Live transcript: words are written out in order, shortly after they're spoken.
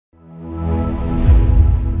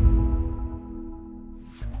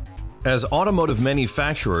As automotive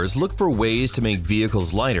manufacturers look for ways to make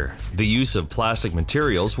vehicles lighter, the use of plastic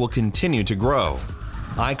materials will continue to grow.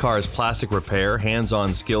 iCar's Plastic Repair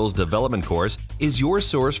Hands-On Skills Development course is your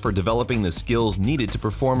source for developing the skills needed to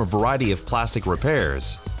perform a variety of plastic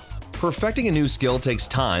repairs. Perfecting a new skill takes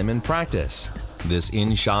time and practice. This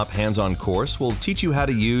in-shop hands-on course will teach you how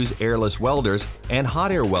to use airless welders and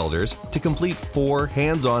hot air welders to complete 4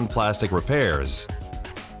 hands-on plastic repairs.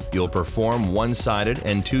 You'll perform one-sided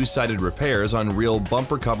and two-sided repairs on real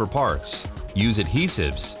bumper cover parts, use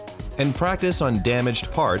adhesives, and practice on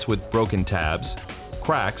damaged parts with broken tabs,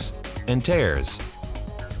 cracks, and tears.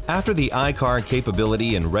 After the iCar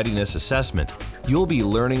Capability and Readiness Assessment, you'll be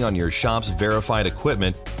learning on your shop's verified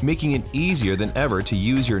equipment, making it easier than ever to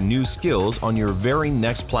use your new skills on your very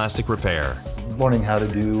next plastic repair. Learning how to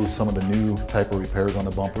do some of the new type of repairs on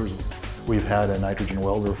the bumpers. We've had a nitrogen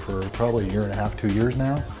welder for probably 1.5 years, 2 years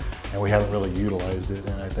now, and we haven't really utilized it.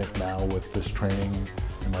 And I think now with this training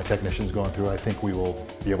and my technicians going through, I think we will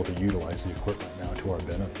be able to utilize the equipment now to our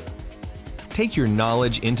benefit. Take your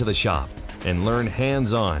knowledge into the shop and learn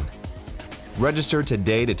hands-on. Register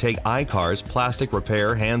today to take iCar's Plastic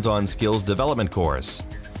Repair Hands-On Skills Development course.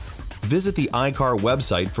 Visit the iCar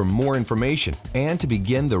website for more information and to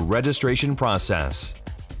begin the registration process.